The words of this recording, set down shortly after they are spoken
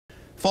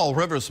Fall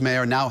River's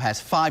mayor now has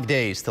 5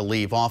 days to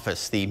leave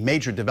office. The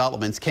major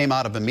developments came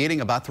out of a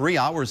meeting about 3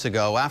 hours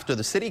ago after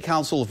the city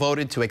council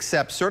voted to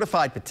accept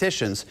certified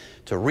petitions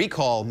to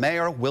recall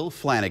Mayor Will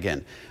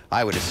Flanagan.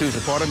 Eyewitness News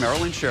reporter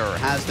Marilyn Scherer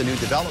has the new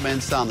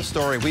developments on the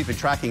story we've been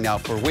tracking now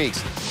for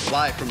weeks.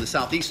 Live from the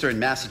southeastern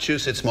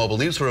Massachusetts mobile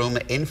newsroom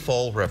in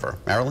Fall River.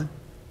 Marilyn?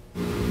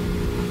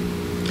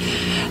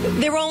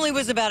 There only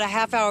was about a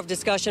half hour of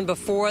discussion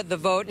before the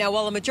vote. Now,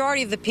 while a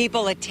majority of the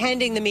people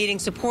attending the meeting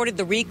supported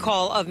the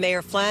recall of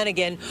Mayor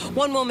Flanagan,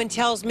 one woman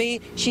tells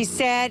me she's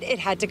sad it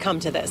had to come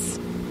to this.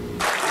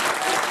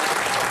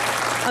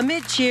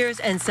 Amid cheers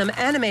and some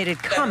animated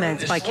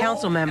comments by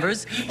council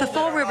members, the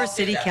Fall River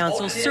City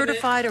Council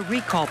certified a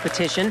recall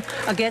petition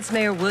against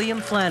Mayor William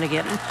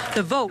Flanagan.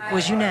 The vote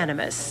was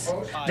unanimous.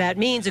 That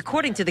means,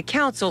 according to the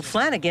council,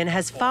 Flanagan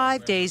has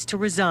 5 days to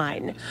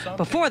resign.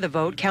 Before the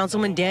vote,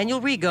 Councilman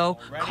Daniel Rigo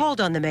called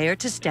on the mayor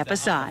to step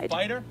aside.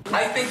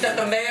 I think that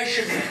the mayor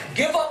should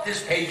give up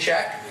his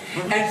paycheck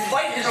and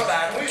fight his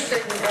battle.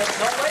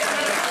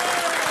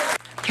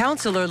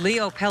 Councilor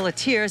Leo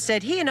Pelletier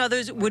said he and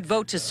others would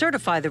vote to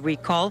certify the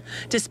recall,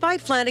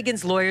 despite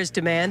Flanagan's lawyers'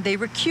 demand they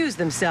recuse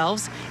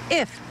themselves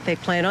if they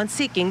plan on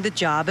seeking the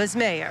job as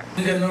mayor.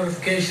 We got a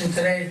notification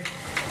today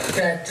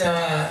that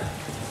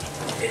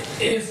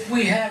if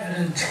we have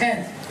an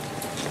intent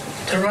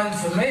to run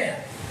for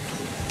mayor,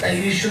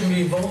 that you shouldn't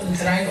be voting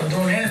tonight or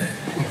doing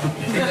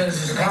anything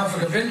because it's a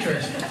conflict of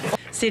interest.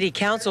 City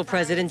Council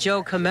President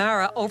Joe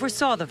Camara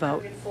oversaw the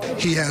vote.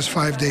 He has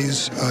 5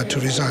 days to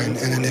resign,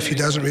 and then if he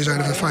doesn't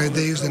resign after 5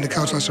 days, then the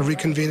council has to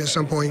reconvene at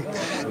some point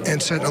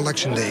and set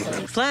election date.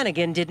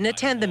 Flanagan didn't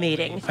attend the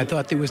meeting. I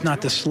thought there was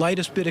not the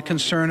slightest bit of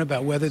concern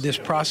about whether this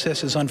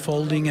process is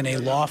unfolding in a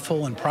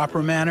lawful and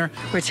proper manner.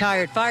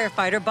 Retired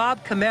firefighter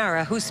Bob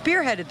Camara, who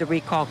spearheaded the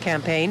recall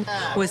campaign,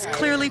 was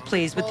clearly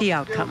pleased with the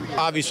outcome.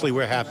 Obviously,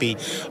 we're happy.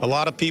 A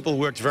lot of people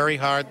worked very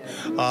hard.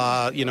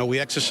 We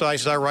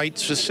exercised our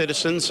rights as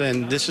citizens,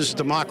 and this is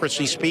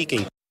democracy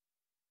speaking.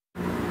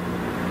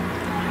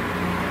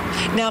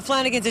 Now,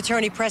 Flanagan's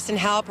attorney, Preston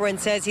Halperin,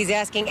 says he's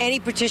asking any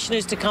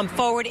petitioners to come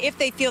forward if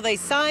they feel they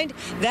signed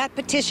that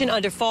petition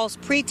under false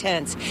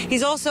pretense.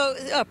 He's also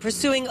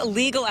pursuing a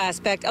legal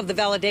aspect of the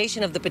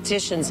validation of the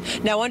petitions.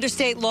 Now, under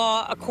state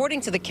law,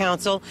 according to the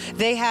council,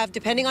 they have,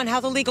 depending on how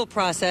the legal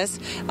process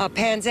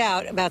pans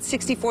out, about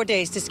 64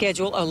 days to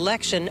schedule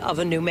election of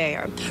a new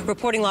mayor.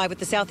 Reporting live with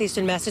the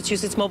southeastern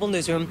Massachusetts mobile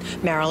newsroom,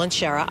 Marilyn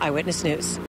Scherer, Eyewitness News.